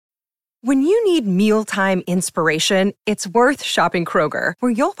When you need mealtime inspiration, it's worth shopping Kroger,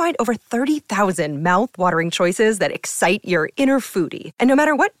 where you'll find over 30,000 mouth-watering choices that excite your inner foodie. And no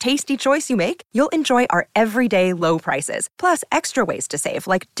matter what tasty choice you make, you'll enjoy our everyday low prices, plus extra ways to save,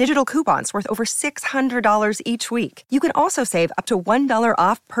 like digital coupons worth over $600 each week. You can also save up to $1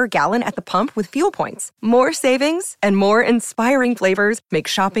 off per gallon at the pump with fuel points. More savings and more inspiring flavors make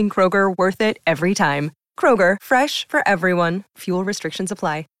shopping Kroger worth it every time. Kroger, fresh for everyone. Fuel restrictions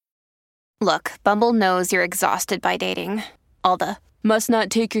apply. Look, Bumble knows you're exhausted by dating. All the, must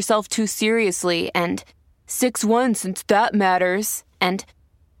not take yourself too seriously, and 6'1" since that matters, and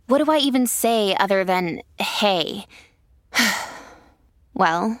what do I even say other than, hey?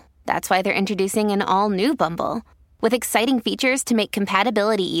 Well, that's why they're introducing an all-new Bumble, with exciting features to make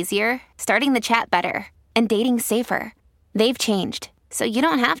compatibility easier, starting the chat better, and dating safer. They've changed, so you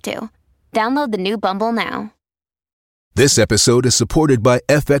don't have to. Download the new Bumble now. This episode is supported by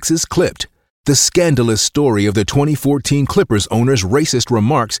FX's Clipped, the scandalous story of the 2014 Clippers owner's racist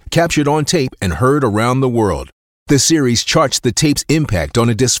remarks captured on tape and heard around the world. The series charts the tape's impact on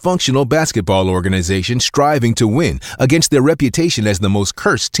a dysfunctional basketball organization striving to win against their reputation as the most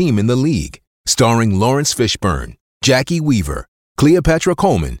cursed team in the league. Starring Lawrence Fishburne, Jackie Weaver, Cleopatra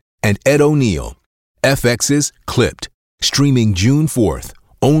Coleman, and Ed O'Neill. FX's Clipped, streaming June 4th,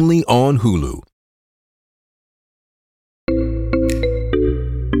 only on Hulu.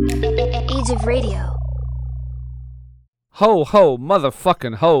 Age of Radio. Ho, ho,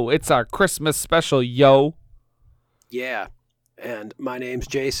 motherfucking ho. It's our Christmas special, yo. Yeah, and my name's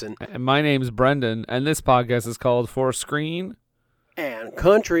Jason. And my name's Brendan, and this podcast is called For Screen And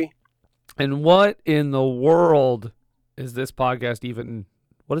Country. And what in the world is this podcast even,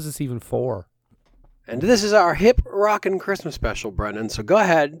 what is this even for? And this is our hip rockin' Christmas special, Brendan. So go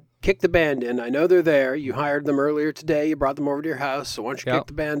ahead, kick the band in. I know they're there. You hired them earlier today. You brought them over to your house. So why don't you kick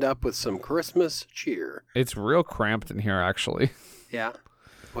the band up with some Christmas cheer? It's real cramped in here, actually. Yeah?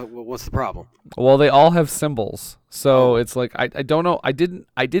 What's the problem? Well, they all have symbols. So it's like, I don't know. I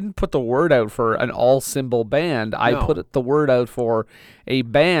didn't put the word out for an all symbol band. I put the word out for a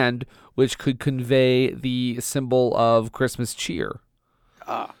band which could convey the symbol of Christmas cheer.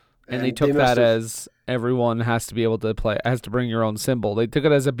 And they took that as everyone has to be able to play, has to bring your own symbol. They took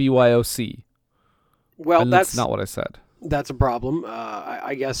it as a BYOC. Well, and that's not what I said. That's a problem.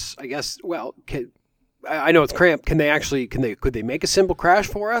 I guess. Well, I know it's cramped. Could they make a symbol crash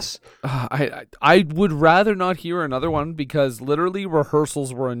for us? I would rather not hear another one because literally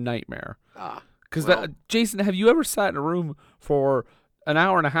rehearsals were a nightmare. Jason, have you ever sat in a room for an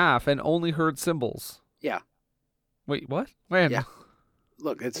hour and a half and only heard cymbals? Yeah. Wait, what? When? Yeah.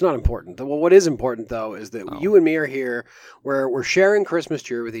 Look, it's not important. Well, what is important, though, is that you and me are here where we're sharing Christmas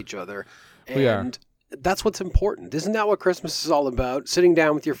cheer with each other. And we are. That's what's important. Isn't that what Christmas is all about? Sitting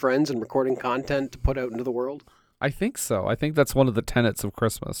down with your friends and recording content to put out into the world? I think so. I think that's one of the tenets of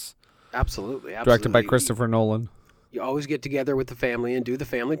Christmas. Absolutely. Directed by Christopher Nolan. You always get together with the family and do the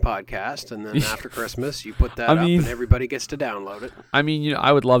family podcast, and then after Christmas, you put that up and everybody ggets to download it. I mean,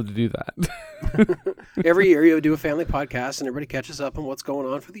 I would love to do that. Every year you do a family podcast, and everybody catches up on what's going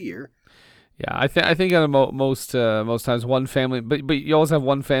on for the year. Yeah, I think at most times one family, but you always have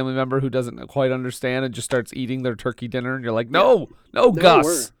one family member who doesn't quite understand and just starts eating their turkey dinner, and you're like, no,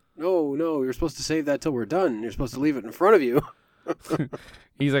 Gus. No, you're supposed to save that till we're done. You're supposed to leave it in front of you.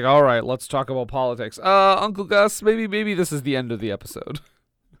 He's like, all right, let's talk about politics. Uncle Gus, maybe this is the end of the episode.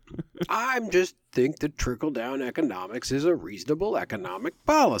 I just think that trickle-down economics is a reasonable economic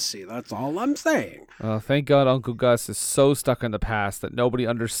policy. That's all I'm saying. Thank God Uncle Gus is so stuck in the past that nobody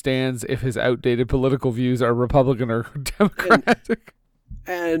understands if his outdated political views are Republican or Democratic.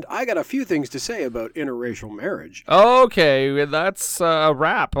 And I got a few things to say about interracial marriage. Okay, that's a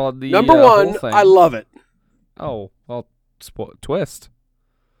wrap on the Number one, whole thing. I love it. Oh, well, twist.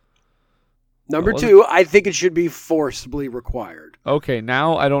 Number two, I think it should be forcibly required. Okay,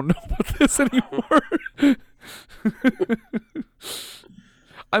 now I don't know about this anymore.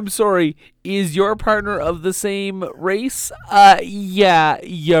 I'm sorry. Is your partner of the same race? Yeah,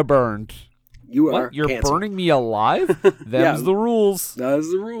 you're burned. You are What? You're canceled. burning me alive? Them's the rules. That's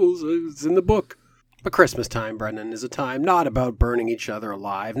the rules. It's in the book. But Christmas time, Brendan, is a time not about burning each other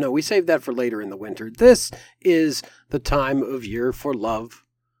alive. No, we save that for later in the winter. This is the time of year for love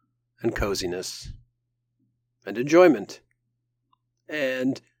and coziness and enjoyment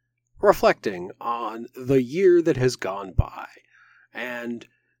and reflecting on the year that has gone by and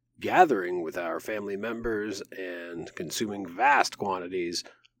gathering with our family members and consuming vast quantities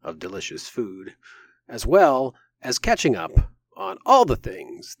of delicious food, as well as catching up on all the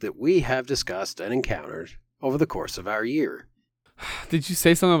things that we have discussed and encountered over the course of our year. Did you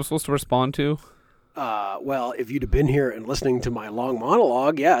say something I was supposed to respond to? Well, if you'd have been here and listening to my long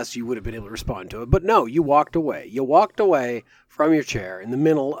monologue, yes, you would have been able to respond to it. But no, you walked away. You walked away from your chair in the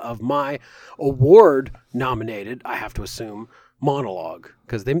middle of my award-nominated, I have to assume, monologue.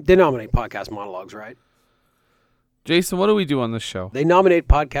 Because they nominate podcast monologues, right? Jason, what do we do on this show? They nominate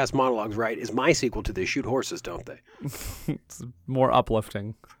podcast monologues, right? Is my sequel to They Shoot Horses, don't they? It's more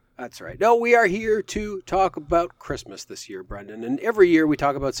uplifting. That's right. No, we are here to talk about Christmas this year, Brendan. And every year we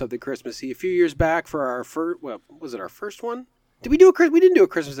talk about something Christmassy. A few years back for our first, well, was it our first one? Did we do we didn't do a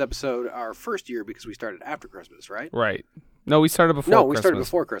Christmas episode our first year because we started after Christmas, right? Right. No, we started before No, Christmas. we started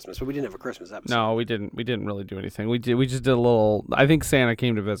before Christmas, but we didn't have a Christmas episode. No, we didn't. We didn't really do anything. We just did a little. I think Santa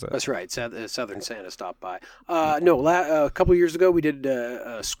came to visit. That's right. Southern Santa stopped by. A couple of years ago we did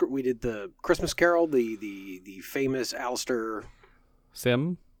the Christmas Carol, the famous Alistair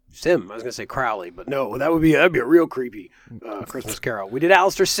Sim. I was going to say Crowley, but no, that'd be a real creepy Christmas Carol. We did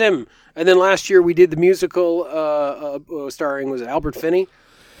Alistair Sim, and then last year we did the musical starring, was it Albert Finney?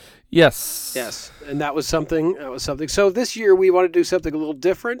 Yes, and that was something. So this year we want to do something a little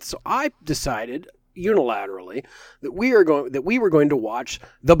different. So I decided unilaterally that we were going to watch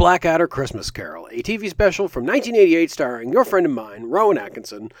The Blackadder Christmas Carol, a TV special from 1988 starring your friend of mine, Rowan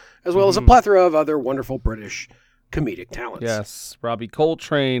Atkinson, as well as a plethora of other wonderful British comedic talents. Yes, Robbie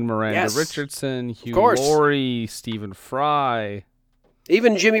Coltrane, Miranda Richardson, Hugh Laurie, Stephen Fry.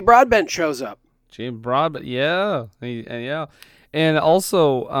 Even Jimmy Broadbent shows up. Jimmy Broadbent, yeah. And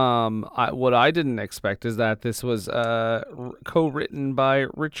also, what I didn't expect is that this was co-written by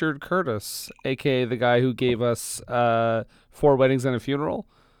Richard Curtis, a.k.a. the guy who gave us 4 Weddings and a Funeral.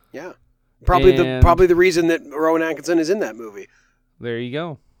 Yeah. Probably the reason that Rowan Atkinson is in that movie. There you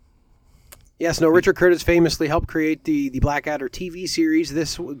go. Yes, no, Richard Curtis famously helped create the Blackadder TV series.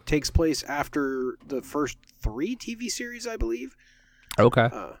 This takes place after the first 3 TV series, I believe. Okay.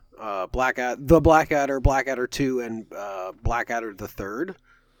 The Blackadder, Blackadder 2, and Blackadder the Third.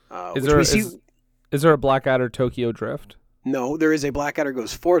 Is there a Blackadder Tokyo Drift? No, there is a Blackadder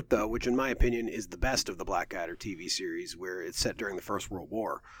Goes Forth, though, which in my opinion is the best of the Blackadder TV series, where it's set during the First World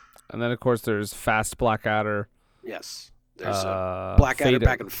War. And then, of course, there's Fast Blackadder. Yes. There's Blackadder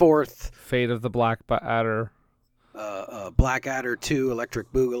Back and Forth. Fate of the Blackadder. Blackadder 2,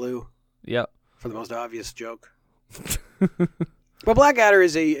 Electric Boogaloo. Yep. For the most obvious joke. But Blackadder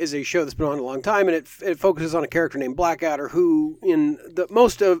is a show that's been on a long time, and it focuses on a character named Blackadder who, in the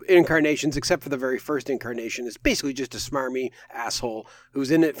most of incarnations, except for the very first incarnation, is basically just a smarmy asshole who's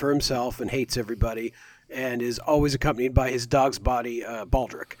in it for himself and hates everybody, and is always accompanied by his dog's body,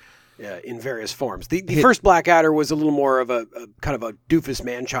 Baldric. In various forms. The first Blackadder was a little more of a kind of a doofus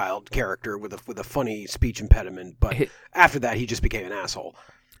man-child character with a funny speech impediment, but after that he just became an asshole.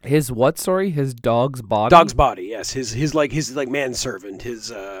 His what? Sorry, his dog's body. Dog's body, yes. His manservant,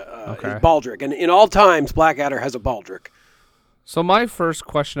 his Baldric, and in all times Blackadder has a Baldric. So my first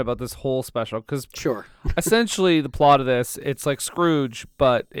question about this whole special, because sure, essentially the plot of this, it's like Scrooge,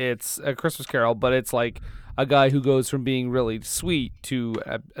 but it's a Christmas Carol, but it's like a guy who goes from being really sweet to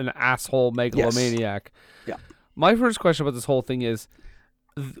an asshole megalomaniac. Yes. Yeah. My first question about this whole thing is,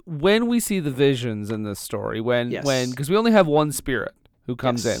 when we see the visions in this story, because we only have one spirit who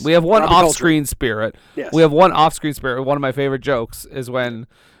comes in. We have one off-screen spirit. Yes. We have one off-screen spirit. One of my favorite jokes is when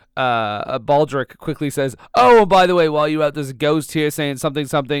Baldric quickly says, "Oh, and by the way, while you're out, there's a ghost here saying something.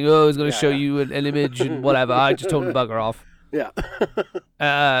 Oh, he's going to show you an image and whatever. I just told him to bugger off." Yeah.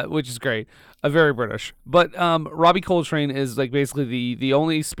 Which is great. Very British. But Robbie Coltrane is like basically the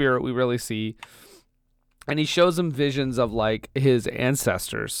only spirit we really see. And he shows him visions of like his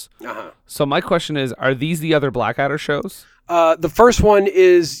ancestors. Uh-huh. So my question is, are these the other Blackadder shows? The first one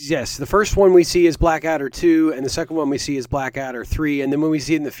is, yes, the first one we see is Blackadder 2, and the second one we see is Blackadder 3, and then when we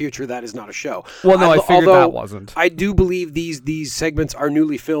see it in the future, that is not a show. Well, no, I figured that wasn't. I do believe these segments are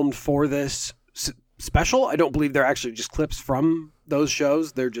newly filmed for this special. I don't believe they're actually just clips from those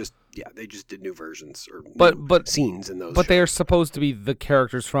shows. They're just, they just did new versions or new scenes in those shows. They are supposed to be the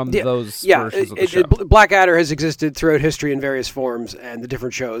characters from those versions of the show. Blackadder has existed throughout history in various forms, and the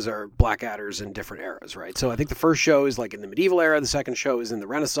different shows are Blackadders in different eras, right? So I think the first show is like in the medieval era, the second show is in the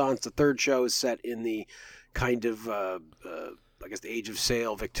Renaissance, the third show is set in the kind of, I guess, the Age of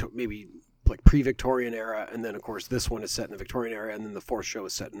Sail, maybe like pre-Victorian era, and then, of course, this one is set in the Victorian era, and then the fourth show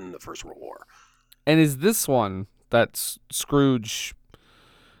is set in the First World War. And is this one that this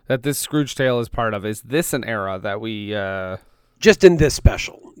Scrooge tale is part of, is this an era that we... Just in this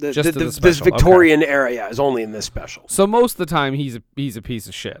special. This Victorian era, is only in this special. So most of the time, he's a piece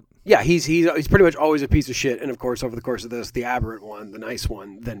of shit. Yeah, he's pretty much always a piece of shit, and of course, over the course of this, the aberrant one, the nice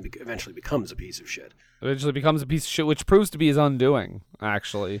one, then eventually becomes a piece of shit. Eventually becomes a piece of shit, which proves to be his undoing.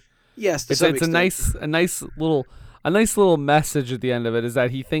 Actually, yes, it's a nice little message at the end of it is that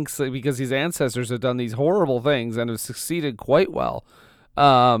he thinks that because his ancestors have done these horrible things and have succeeded quite well,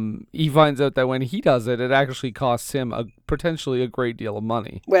 he finds out that when he does it, it actually costs him potentially a great deal of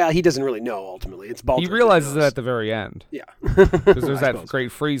money. Well, he doesn't really know ultimately. It's Baldric. He realizes it at the very end. Yeah, because there's that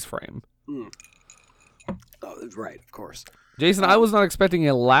great freeze frame. Oh, right, of course. Jason, I was not expecting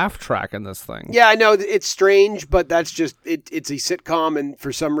a laugh track in this thing. Yeah, I know it's strange, but that's just it's a sitcom, and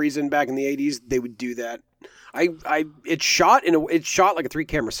for some reason, back in the '80s, they would do that. It's shot like a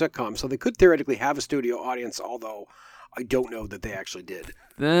 3-camera sitcom, so they could theoretically have a studio audience, although I don't know that they actually did.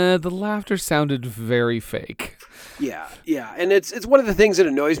 The laughter sounded very fake. Yeah, and it's one of the things that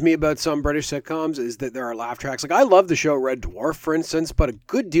annoys me about some British sitcoms is that there are laugh tracks. Like, I love the show Red Dwarf, for instance, but a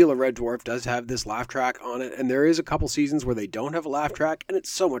good deal of Red Dwarf does have this laugh track on it, and there is a couple seasons where they don't have a laugh track, and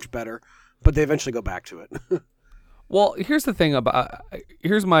it's so much better, but they eventually go back to it. Well, here's the thing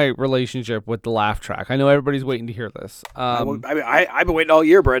here's my relationship with the laugh track. I know everybody's waiting to hear this. I've been waiting all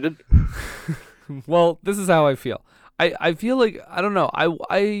year, Brendan. Well, this is how I feel. I feel like, I don't know,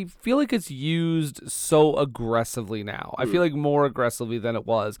 I feel like it's used so aggressively now. I feel like more aggressively than it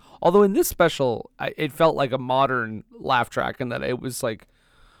was. Although in this special, it felt like a modern laugh track in that it was like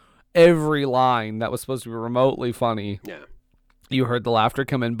every line that was supposed to be remotely funny. Yeah, you heard the laughter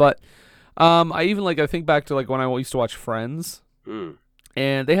come in. But I think back to like when I used to watch Friends,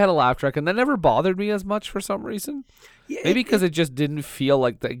 and they had a laugh track, and that never bothered me as much for some reason. Yeah, maybe because it just didn't feel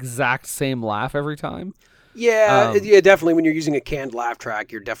like the exact same laugh every time. Yeah, definitely. When you're using a canned laugh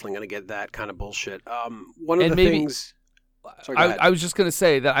track, you're definitely going to get that kind of bullshit. One of the things. Sorry, I was just going to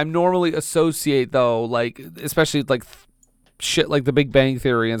say that I normally associate, though, like, especially like shit like The Big Bang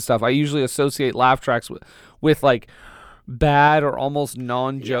Theory and stuff. I usually associate laugh tracks with like bad or almost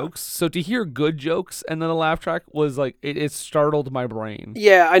non-jokes. Yeah. So to hear good jokes and then a laugh track was like it startled my brain.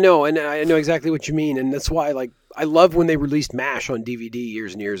 Yeah, I know, and I know exactly what you mean, and that's why like I love when they released MASH on DVD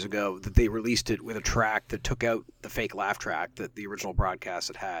years and years ago, that they released it with a track that took out the fake laugh track that the original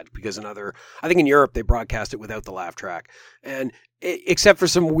broadcast had, because I think in Europe they broadcast it without the laugh track, and except for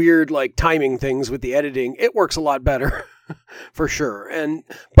some weird like timing things with the editing, it works a lot better. For sure.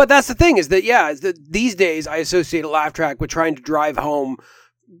 But that's the thing is that these days I associate a laugh track with trying to drive home,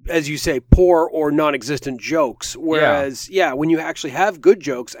 as you say, poor or non-existent jokes. Whereas, when you actually have good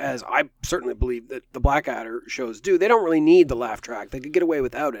jokes, as I certainly believe that the Blackadder shows do, they don't really need the laugh track. They could get away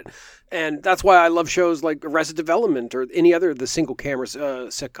without it. And that's why I love shows like Arrested Development or any other of the single camera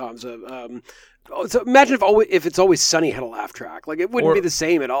sitcoms. So imagine if It's Always Sunny had a laugh track. Like, it wouldn't be the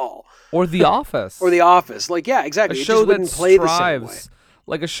same at all. Or The Office. Or The Office. Like, yeah, exactly. A show that play the same way.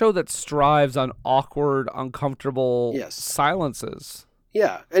 Like a show that strives on awkward, uncomfortable silences.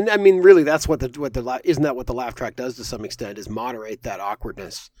 Yeah, and I mean, really, that's isn't that what the laugh track does to some extent? Is moderate that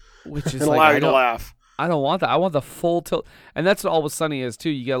awkwardness, which is and allow you to laugh. I don't want that. I want the full tilt, and that's what Always Sunny is too.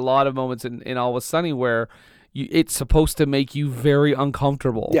 You get a lot of moments in Always Sunny where it's supposed to make you very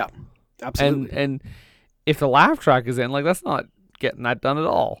uncomfortable. Yeah, absolutely. And if the laugh track is in, like, that's not getting that done at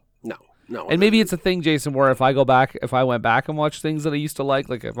all. No. And maybe it's a thing, Jason, where if I went back and watched things that I used to like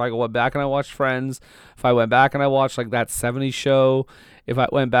if I went back and I watched Friends, if I went back and I watched like that 70s show, if I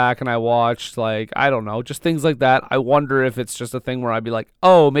went back and I watched like, I don't know, just things like that, I wonder if it's just a thing where I'd be like,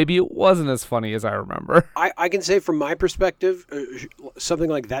 oh, maybe it wasn't as funny as I remember. I can say from my perspective, something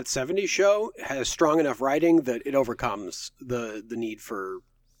like that 70s show has strong enough writing that it overcomes the need for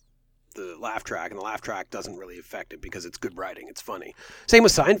the laugh track, and the laugh track doesn't really affect it because it's good writing. It's funny. Same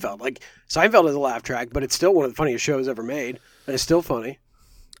with Seinfeld. Like, Seinfeld is a laugh track, but it's still one of the funniest shows ever made, and it's still funny.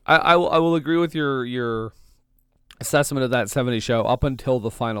 I will agree with your assessment of that 70s show up until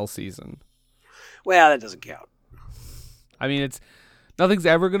the final season. Well, that doesn't count. I mean, nothing's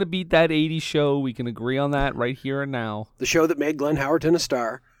ever going to beat that 80s show. We can agree on that right here and now. The show that made Glenn Howerton a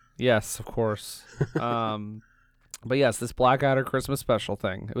star. Yes, of course. But yes, this Blackadder Christmas special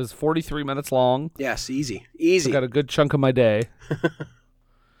thing. It was 43 minutes long. Yes, easy. So got a good chunk of my day.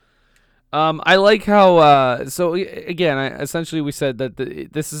 I like how, so again, essentially we said that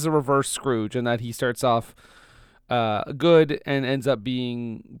this is a reverse Scrooge, and that he starts off good and ends up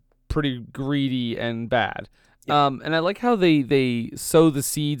being pretty greedy and bad. Yeah. And I like how they sow the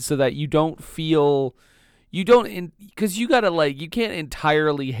seeds so that you don't feel, because you gotta, like, you can't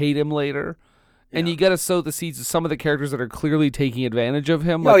entirely hate him later. And you got to sow the seeds of some of the characters that are clearly taking advantage of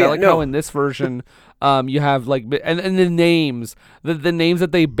him. Oh, Like yeah, I like how in this version, you have like and the names, the names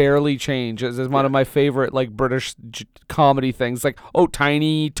that they barely change is one of my favorite like British comedy things. Like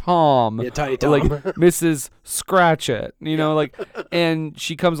Tiny Tom, Tiny Tom, like Mrs. Scratchit, like, and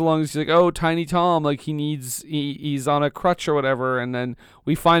she comes along and she's like, oh, Tiny Tom, like he's on a crutch or whatever, and then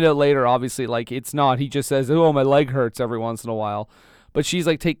we find out later, obviously, like it's not. He just says, oh, my leg hurts every once in a while. But she's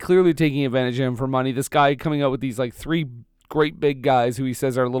like clearly taking advantage of him for money. This guy coming out with these like 3 great big guys who he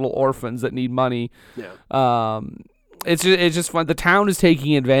says are little orphans that need money. Yeah. It's just fun. The town is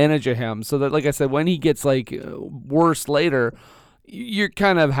taking advantage of him. So that, like I said, when he gets like worse later, you're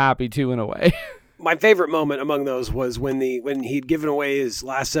kind of happy too in a way. My favorite moment among those was when he'd given away his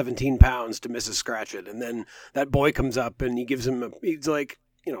last 17 pounds to Mrs. Scratchit, and then that boy comes up and he gives him he's like,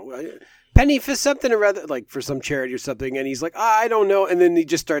 penny for something or other, like for some charity or something, and he's like, I don't know, and then he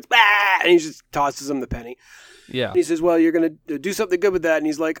just starts, and he just tosses him the penny. Yeah. And he says, well, you're gonna do something good with that, and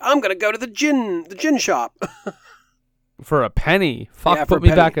he's like, I'm gonna go to the gin shop. For a penny. Fuck, Yeah, put me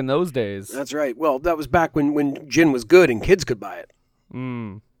back in those days. That's right. Well, that was back when gin was good and kids could buy it.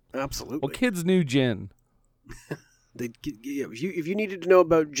 Absolutely. Well, kids knew gin. If you needed to know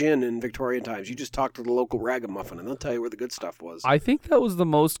about gin in Victorian times, you just talk to the local ragamuffin, and they'll tell you where the good stuff was. I think that was the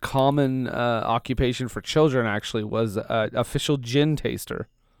most common occupation for children. Actually, was official gin taster.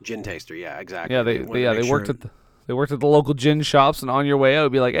 Gin taster, yeah, exactly. Yeah, they worked at the local gin shops, and on your way out,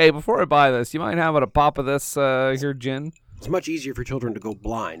 it'd be like, hey, before I buy this, you mind having a pop of this here gin? It's much easier for children to go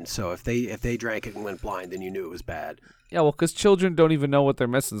blind. So if they drank it and went blind, then you knew it was bad. Yeah, well, because children don't even know what they're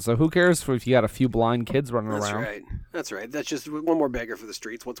missing. So who cares if you got a few blind kids running around? That's right. That's just one more beggar for the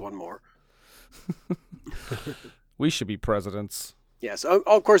streets. What's one more? We should be presidents. Yes.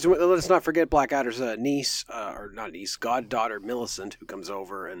 Of course, let's not forget Blackadder's goddaughter Millicent, who comes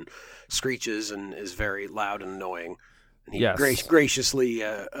over and screeches and is very loud and annoying. And he graciously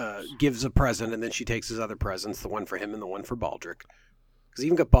gives a present, and then she takes his other presents, the one for him and the one for Baldric. Because he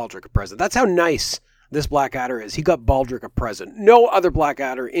even got Baldric a present. That's how nice this Blackadder is. He got Baldric a present. No other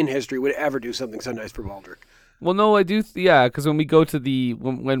Blackadder in history would ever do something so nice for Baldric. Well, no, I do. Because when we go to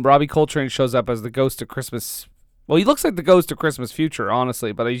when Robbie Coltrane shows up as the Ghost of Christmas, well, he looks like the Ghost of Christmas Future,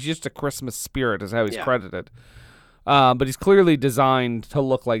 honestly, but he's just a Christmas spirit, is how he's credited. But he's clearly designed to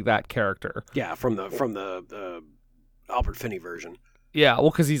look like that character. Yeah, from the Albert Finney version. Yeah, well,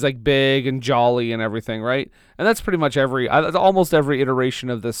 because he's like big and jolly and everything, right? And that's pretty much almost every iteration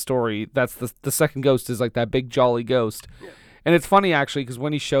of this story. That's the second ghost is like that big jolly ghost. Yeah. And it's funny actually because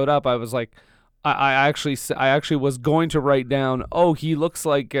when he showed up, I was like, I actually was going to write down, oh, he looks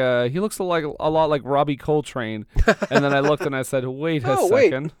like a lot like Robbie Coltrane, and then I looked and I said, wait a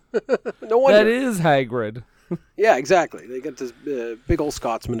second, no wonder that is Hagrid. Yeah, exactly. They get this big old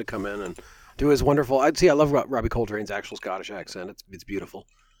Scotsman to come in and do his wonderful. I love Robbie Coltrane's actual Scottish accent. It's beautiful.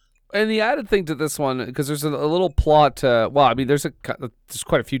 And the added thing to this one, because there's a little plot. There's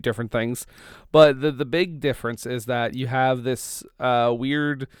quite a few different things, but the big difference is that you have this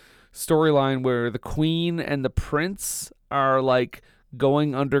weird storyline where the Queen and the Prince are like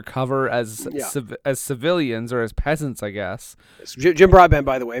going undercover as civilians or as peasants, I guess. Jim Broadbent,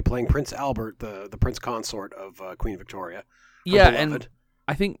 by the way, playing Prince Albert, the Prince Consort of Queen Victoria. Yeah, and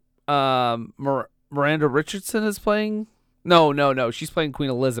I think Miranda Richardson is playing. No, she's playing Queen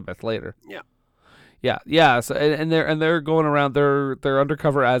Elizabeth later. Yeah. So and they're going around. They're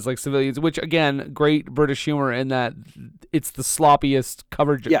undercover as like civilians, which again, great British humor in that it's the sloppiest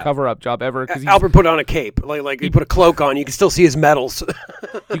cover up job ever. Albert put on a cape, like he put a cloak on. You can still see his medals.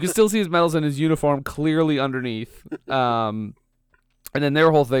 You can still see his medals and his uniform clearly underneath. And then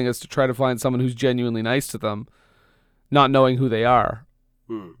their whole thing is to try to find someone who's genuinely nice to them, not knowing who they are.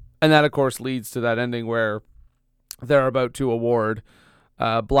 And that, of course, leads to that ending where they're about to award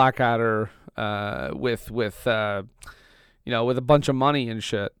Blackadder with a bunch of money and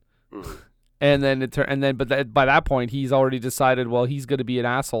shit. And then by that point he's already decided, well, he's going to be an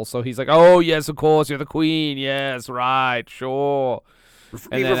asshole. So he's like, oh yes, of course, you're the queen. Yes, right, sure.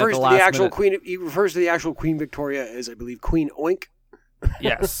 He refers to the actual queen. He refers to the actual Queen Victoria as, I believe, Queen Oink.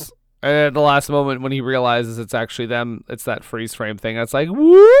 Yes. And at the last moment when he realizes it's actually them, it's that freeze frame thing. It's like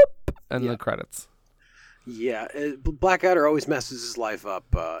whoop, and the credits. Yeah, Blackadder always messes his life up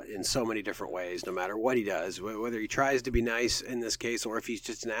in so many different ways, no matter what he does. Whether he tries to be nice in this case or if he's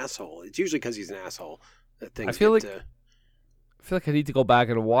just an asshole. It's usually because he's an asshole that things I feel like I need to go back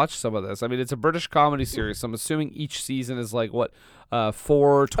and watch some of this. I mean, it's a British comedy series, so I'm assuming each season is like, 4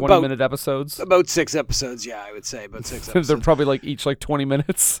 20-minute episodes? About 6 episodes, yeah, I would say. About 6 episodes. They're probably like each 20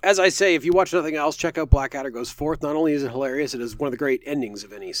 minutes. As I say, if you watch nothing else, check out Blackadder Goes Forth. Not only is it hilarious, it is one of the great endings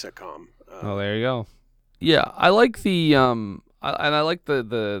of any sitcom. Oh, there you go. Yeah, I like the I like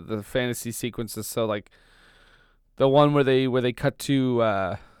the fantasy sequences. So like the one where they cut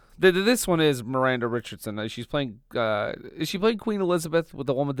to this one is Miranda Richardson. She's playing. Is she playing Queen Elizabeth with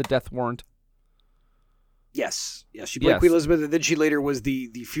the one with the death warrant? Yes, she played Queen Elizabeth, and then she later was the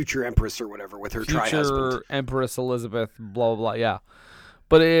future empress or whatever with her tri-husband. Future Empress Elizabeth, blah blah blah. Yeah,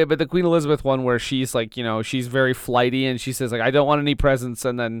 but the Queen Elizabeth one where she's like, she's very flighty and she says like, I don't want any presents,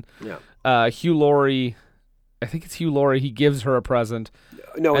 and then Hugh Laurie, I think it's Hugh Laurie, he gives her a present.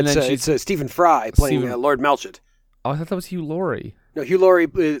 No, and it's Stephen Fry playing Lord Melchett. Oh, I thought that was Hugh Laurie. No, Hugh Laurie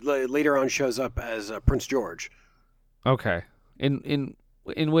later on shows up as Prince George. Okay, in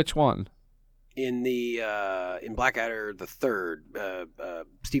which one? In Blackadder the Third,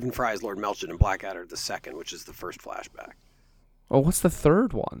 Stephen Fry is Lord Melchett in Blackadder the Second, which is the first flashback. Oh, what's the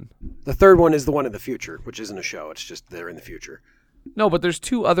third one? The third one is the one in the future, which isn't a show. It's just they're in the future. No, but there's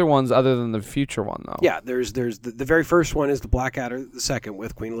two other ones other than the future one, though. Yeah, there's the very first one is the Blackadder the Second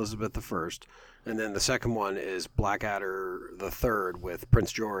with Queen Elizabeth the First, and then the second one is Blackadder the Third with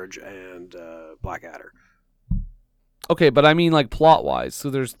Prince George and Blackadder. Okay, but I mean like plot wise.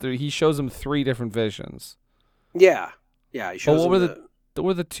 So he shows him three different visions. Yeah. He shows. What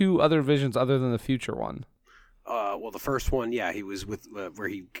were the two other visions other than the future one? Well, the first one, he was with where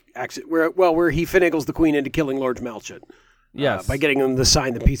he finagles the Queen into killing Lord Melchett. Yes, by getting him to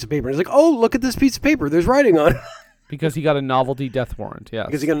sign the piece of paper. And he's like, "Oh, look at this piece of paper. There's writing on it." Because he got a novelty death warrant. Yeah,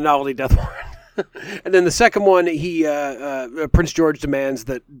 because he got a novelty death warrant. And then the second one, he Prince George demands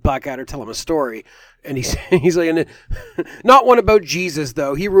that Blackadder tell him a story, and he's like, not one about Jesus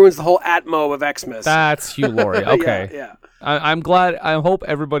though. He ruins the whole atmo of Xmas. That's Hugh Laurie. Okay, yeah. I'm glad. I hope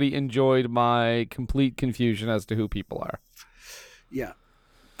everybody enjoyed my complete confusion as to who people are. Yeah.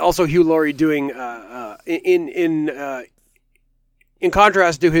 Also, Hugh Laurie doing in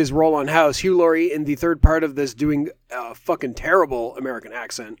contrast to his role on House, Hugh Laurie in the third part of this doing a fucking terrible American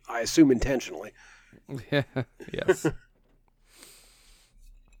accent, I assume intentionally. Yeah, yes.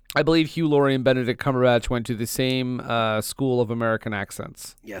 I believe Hugh Laurie and Benedict Cumberbatch went to the same school of American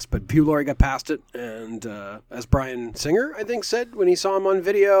accents. Yes, but Hugh Laurie got past it, and as Bryan Singer, I think, said when he saw him on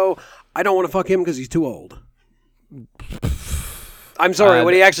video, I don't want to fuck him because he's too old. I'm sorry,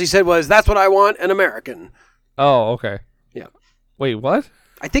 what he actually said was, that's what I want, an American. Oh, okay. Yeah. Wait, what?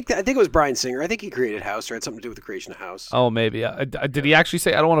 I think it was Bryan Singer. I think he created House or had something to do with the creation of House. Oh, maybe. Did he actually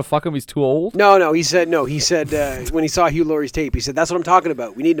say, I don't want to fuck him, he's too old? No. He said when he saw Hugh Laurie's tape, he said, that's what I'm talking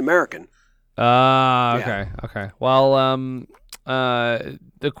about. We need an American. Okay. Well,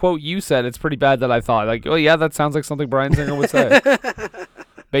 the quote you said, it's pretty bad that I thought. Like, oh, yeah, that sounds like something Bryan Singer would say.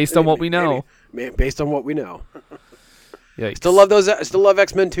 Based on what we know. Based on what we know. Yeah, still love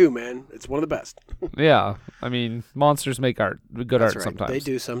X-Men 2, man. It's one of the best. Yeah, I mean, monsters make good art sometimes. They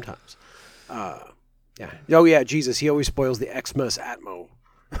do sometimes. Yeah. Oh yeah, Jesus, he always spoils the Xmas atmo.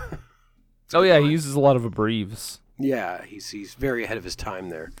 Oh yeah, he uses a lot of abbreves. Yeah, he's very ahead of his time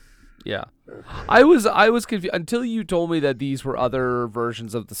there. Yeah, I was confused until you told me that these were other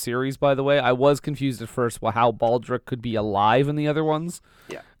versions of the series. By the way, I was confused at first how Baldric could be alive in the other ones.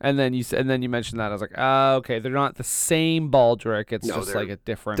 Yeah, and then you mentioned that I was like, okay, they're not the same Baldric. It's just like a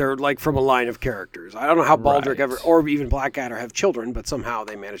different. They're like from a line of characters. I don't know how Baldric ever, or even Blackadder, have children, but somehow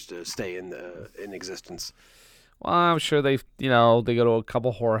they managed to stay in existence. Well, I'm sure they go to a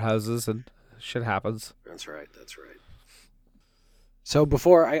couple whorehouses and shit happens. That's right. So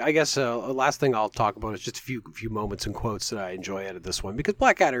before, I guess last thing I'll talk about is just a few moments and quotes that I enjoy out of this one, because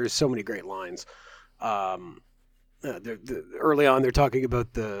Blackadder has so many great lines. Early on, they're talking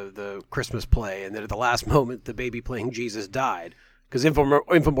about the Christmas play, and then at the last moment, the baby playing Jesus died because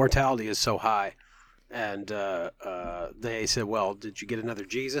infant mortality is so high. And they said, well, did you get another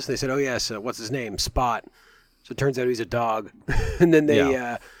Jesus? And they said, oh, yes, what's his name? Spot. So it turns out he's a dog. And then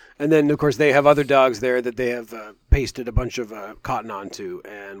and then, of course, they have other dogs there that they have pasted a bunch of cotton onto.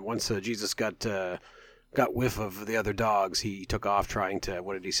 And once Jesus got whiff of the other dogs, he took off trying to,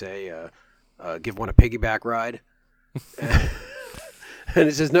 what did he say, give one a piggyback ride. And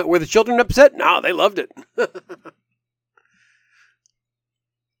it says, no, were the children upset? No, they loved it.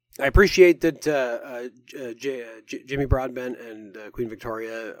 I appreciate that Jimmy Broadbent and Queen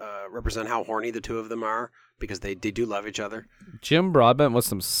Victoria represent how horny the two of them are, because they do love each other. Jim Broadbent was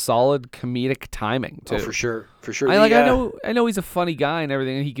some solid comedic timing too. Oh, for sure. I know he's a funny guy and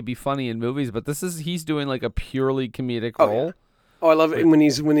everything, and he could be funny in movies, but he's doing like a purely comedic role. Yeah. Oh, I love it when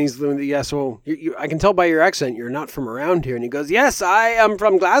he's yeah. So I can tell by your accent you're not from around here, and he goes, "Yes, I am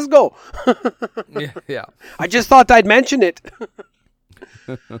from Glasgow." yeah. I just thought I'd mention it.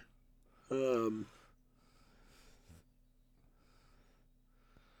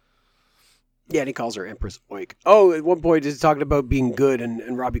 Yeah, and he calls her Empress Oik. Oh, at one point he's talking about being good,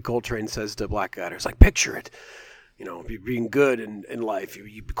 and Robbie Coltrane says to Blackadder, it's like, picture it. You know, being good in life.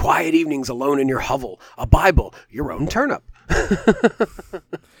 You quiet evenings alone in your hovel. A Bible, your own turnip.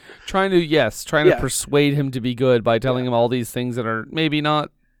 Trying to persuade him to be good by telling him all these things that are maybe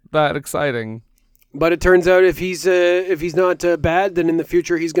not that exciting. But it turns out if he's not bad, then in the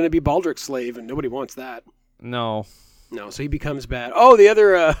future he's going to be Baldric's slave, and nobody wants that. No, so he becomes bad. Oh, the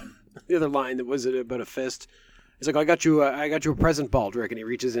other line that was about a fist. He's like, I got you a present, Baldric, and he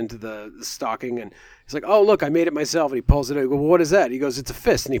reaches into the stocking, and he's like, oh, look, I made it myself, and he pulls it out. I go, well, what is that? He goes, it's a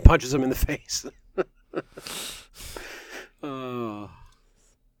fist, and he punches him in the face.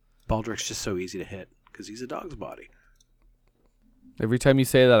 Baldric's just so easy to hit because he's a dog's body. Every time you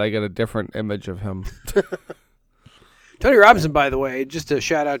say that, I get a different image of him. Tony Robinson, by the way, just a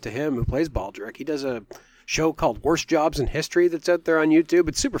shout out to him who plays Baldric. He does a show called Worst Jobs in History that's out there on YouTube.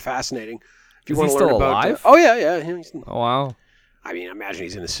 It's super fascinating. If you Is want he to still learn about, alive? Oh yeah. Oh wow! I mean, I imagine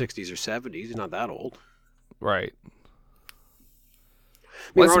he's in his 60s or 70s. He's not that old. Right.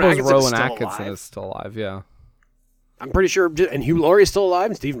 I mean, Well, I suppose Atkinson's Rowan still Atkinson alive. is still alive. Yeah. I'm pretty sure, and Hugh Laurie is still alive,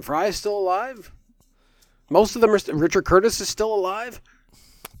 and Stephen Fry is still alive. Most of them are. Richard Curtis is still alive,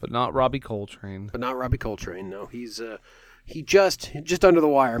 But not Robbie Coltrane. but not Robbie Coltrane. No, he just under the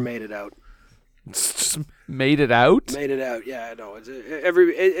wire made it out. Just made it out? Made it out. Yeah, I know.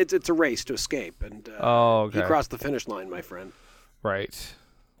 It's a race to escape, and Okay. he crossed the finish line, my friend. Right.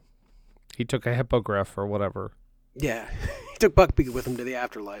 He took a hippogriff or whatever. Yeah, he took Buckbeak with him to the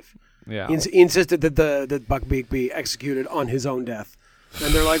afterlife. Yeah. He insisted that that Buckbeak be executed on his own death,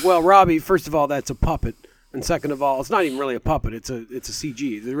 and they're like, "Well, Robbie, first of all, that's a puppet, and second of all, it's not even really a puppet. It's a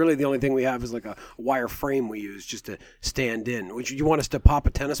CG. Really, the only thing we have is like a wire frame we use just to stand in. Which you want us to pop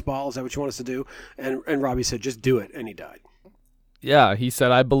a tennis ball? Is that what you want us to do?" And Robbie said, "Just do it," and he died. Yeah, he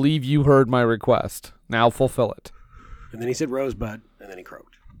said, I believe you heard my request. Now fulfill it. And then he said Rosebud, and then he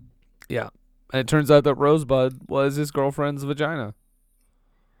croaked. Yeah. And it turns out that Rosebud was his girlfriend's vagina.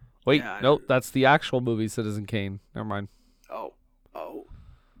 Wait, Yeah, nope, that's the actual movie Citizen Kane. Never mind. Oh,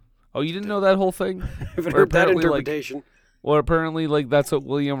 Oh, you didn't know that whole thing? I've Or heard that apparently, interpretation. Well, apparently, that's what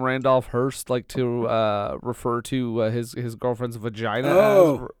William Randolph Hearst liked to refer to his girlfriend's vagina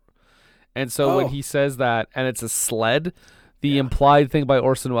as. And so when he says that, and it's a sled, the implied thing by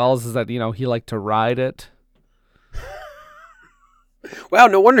Orson Welles is that, he liked to ride it. Wow,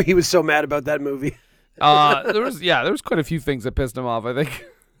 no wonder he was so mad about that movie. There was quite a few things that pissed him off, I think.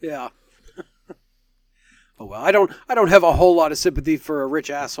 Yeah. Oh well, I don't have a whole lot of sympathy for a rich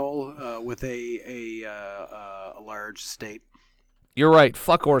asshole with a large estate. You're right.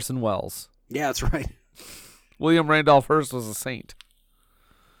 Fuck Orson Welles. Yeah, that's right. William Randolph Hearst was a saint.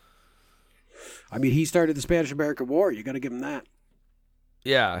 I mean, he started the Spanish-American War. You got to give him that.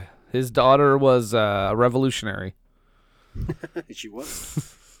 Yeah, his daughter was a revolutionary. She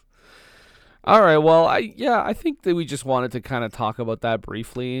was. All right. Well, I think that we just wanted to kind of talk about that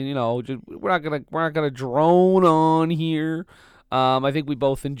briefly. We're not gonna drone on here. I think we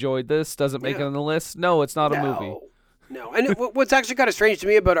both enjoyed this. Does it make it on the list? No, it's not a movie. No. And what's actually kind of strange to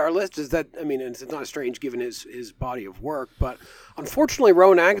me about our list is that, I mean, it's not strange given his body of work, but unfortunately,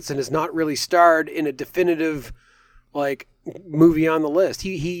 Rowan Atkinson has not really starred in a definitive movie on the list.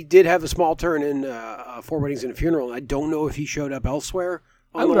 He did have a small turn in Four Weddings and a Funeral, and I don't know if he showed up elsewhere.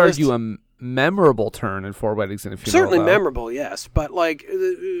 I would argue a memorable turn in Four Weddings and a Funeral. Certainly memorable, yes. But, I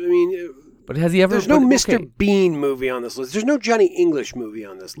mean... But has he ever... There's no Mr. Bean movie on this list. There's no Johnny English movie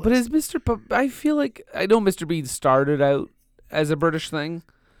on this list. But is I feel like... I know Mr. Bean started out as a British thing,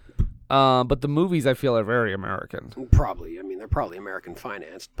 but the movies, I feel, are very American. Probably. I mean, they're probably American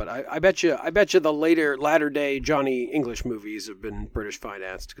financed. But I bet you the latter-day Johnny English movies have been British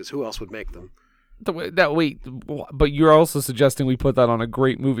financed, because who else would make them? But you're also suggesting we put that on a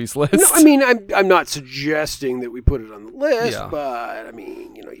great movies list. No, I mean, I'm not suggesting that we put it on the list, but I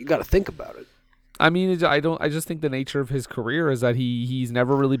mean, you got to think about it. I mean, I just think the nature of his career is that he's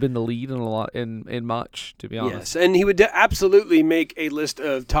never really been the lead in much, to be honest. Yes, and he would absolutely make a list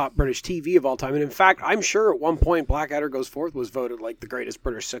of top British TV of all time. And in fact, I'm sure at one point Blackadder Goes Forth was voted like the greatest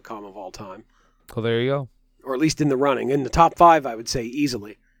British sitcom of all time. Well, there you go. Or at least in the running, in the top 5, I would say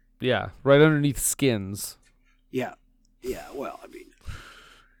easily. Yeah, right underneath Skins. Yeah. Well, I mean,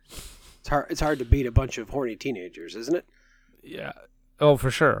 it's hard to beat a bunch of horny teenagers, isn't it? Yeah. Oh,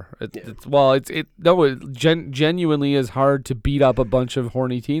 for sure. It genuinely is hard to beat up a bunch of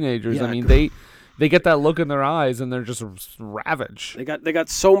horny teenagers. Yeah, I mean, they get that look in their eyes and they're just ravaged. They got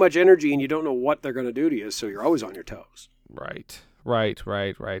so much energy and you don't know what they're going to do to you, so you're always on your toes. Right.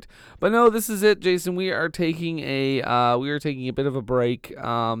 Right. But no, this is it, Jason. We are taking a bit of a break.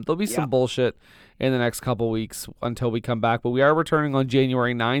 There'll be some bullshit in the next couple weeks until we come back, but we are returning on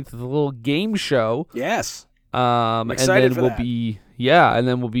January 9th with a little game show. Yes. I'm excited for that. And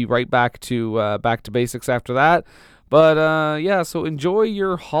then we'll be right back to basics after that. But so enjoy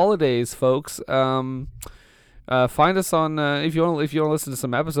your holidays, folks. Find us on if you want to listen to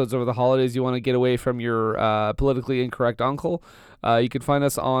some episodes over the holidays. You want to get away from your politically incorrect uncle. You can find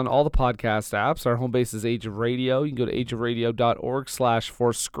us on all the podcast apps. Our home base is Age of Radio. You can go to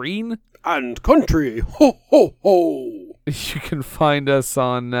ageofradio.org/forscreen. And country, ho, ho, ho. You can find us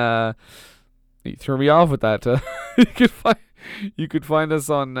on... you threw me off with that. You could find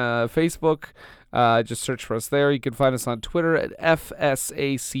us on Facebook. Just search for us there. You can find us on Twitter at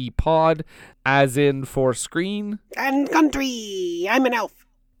FSACPod, as in for screen. And country, I'm an elf.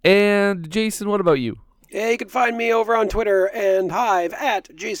 And Jason, what about you? Yeah, you can find me over on Twitter and Hive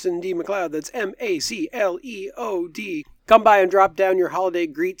at Jason D. McLeod. That's MACLEOD. Come by and drop down your holiday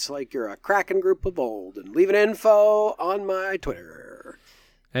greets like you're a Kraken group of old, and leave an info on my Twitter.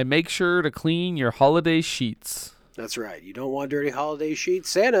 And make sure to clean your holiday sheets. That's right. You don't want dirty holiday sheets.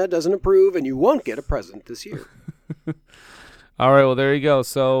 Santa doesn't approve, and you won't get a present this year. All right, well, there you go.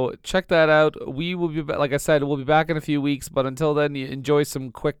 So check that out. We will be, like I said, we'll be back in a few weeks, but until then, you enjoy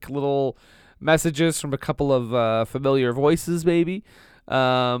some quick little messages from a couple of familiar voices, maybe.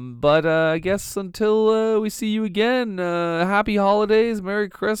 I guess until we see you again, happy holidays, Merry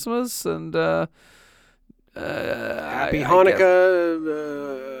Christmas, and happy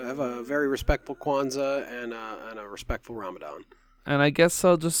Hanukkah. Have a very respectful Kwanzaa and a respectful Ramadan. And I guess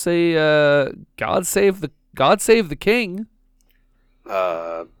I'll just say, God save the king.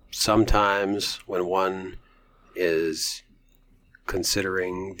 Sometimes when one is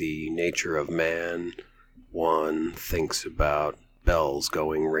considering the nature of man, one thinks about bells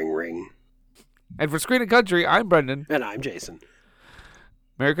going ring ring. And for Screen and Country, I'm Brendan. And I'm Jason.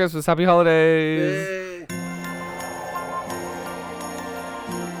 Merry Christmas, happy holidays. Yay.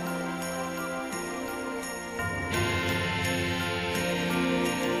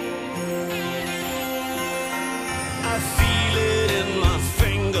 I feel it in my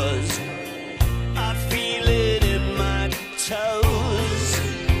fingers. I feel it in my toes.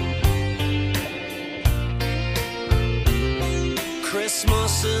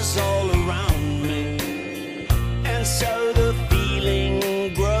 Christmas is all around me, and so the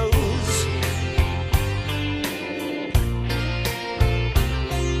feeling grows.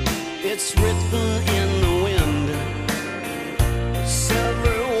 It's written in the wind. It's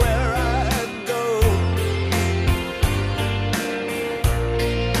everywhere I go.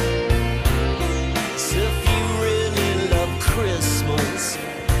 So if you really love Christmas,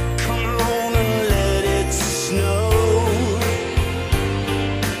 come on and let it snow.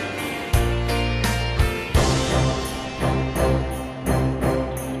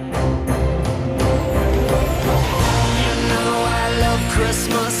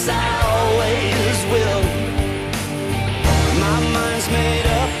 Christmas, I always will. My mind's made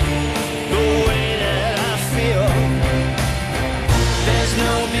up the way that I feel. There's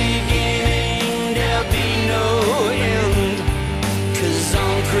no beginning, there'll be no end. 'Cause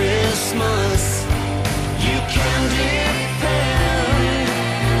on Christmas, you can depend.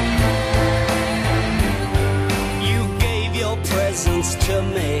 You gave your presents to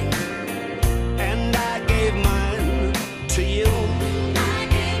me.